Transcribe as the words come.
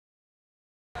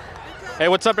Hey,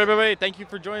 what's up, everybody? Thank you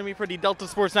for joining me for the Delta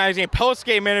Sports Magazine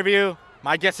post-game interview.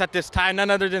 My guest at this time,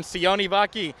 none other than Sione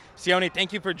Vaki. Sione,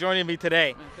 thank you for joining me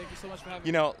today. Man, thank you so much for having me.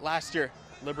 You know, last year,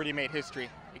 Liberty made history.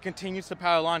 It continues to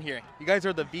pile on here. You guys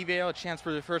are the VVL champs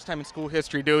for the first time in school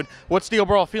history, dude. What's the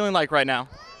overall feeling like right now?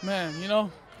 Man, you know,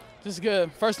 just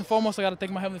good. First and foremost, I got to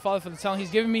thank my Heavenly Father for the talent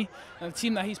He's given me and the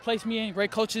team that He's placed me in.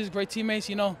 Great coaches, great teammates,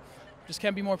 you know, just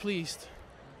can't be more pleased.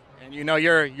 And you know,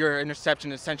 your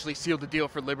interception essentially sealed the deal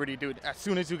for Liberty, dude. As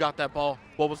soon as you got that ball,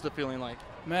 what was the feeling like?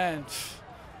 Man,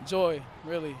 joy,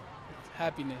 really,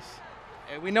 happiness.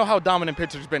 And we know how dominant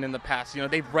Pittsburgh's been in the past. You know,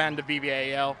 they've ran the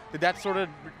VVAL. Did that sort of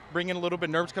bring in a little bit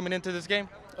of nerves coming into this game?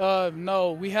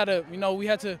 No, we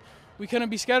couldn't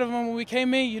be scared of them when we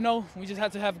came in. You know, we just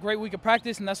had to have a great week of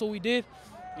practice, and that's what we did.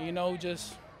 And, you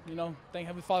know, thank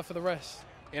Heavenly Father for the rest.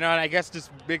 You know, and I guess this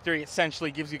victory essentially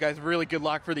gives you guys really good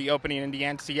luck for the opening in the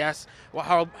NCS. Well,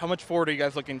 how much forward are you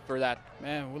guys looking for that?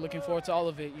 Man, we're looking forward to all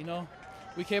of it, you know.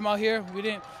 We came out here,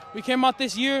 we came out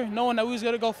this year knowing that we was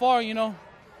going to go far, you know.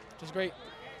 Just great.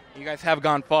 You guys have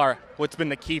gone far. What's been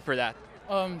the key for that?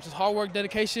 Just hard work,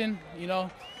 dedication, you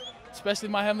know, especially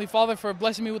my Heavenly Father for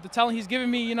blessing me with the talent He's given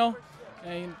me, you know,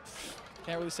 and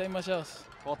can't really say much else.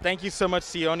 Well, thank you so much,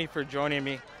 Sione, for joining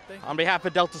me. On behalf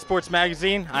of Delta Sports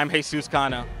Magazine, I'm Jesus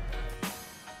Cano.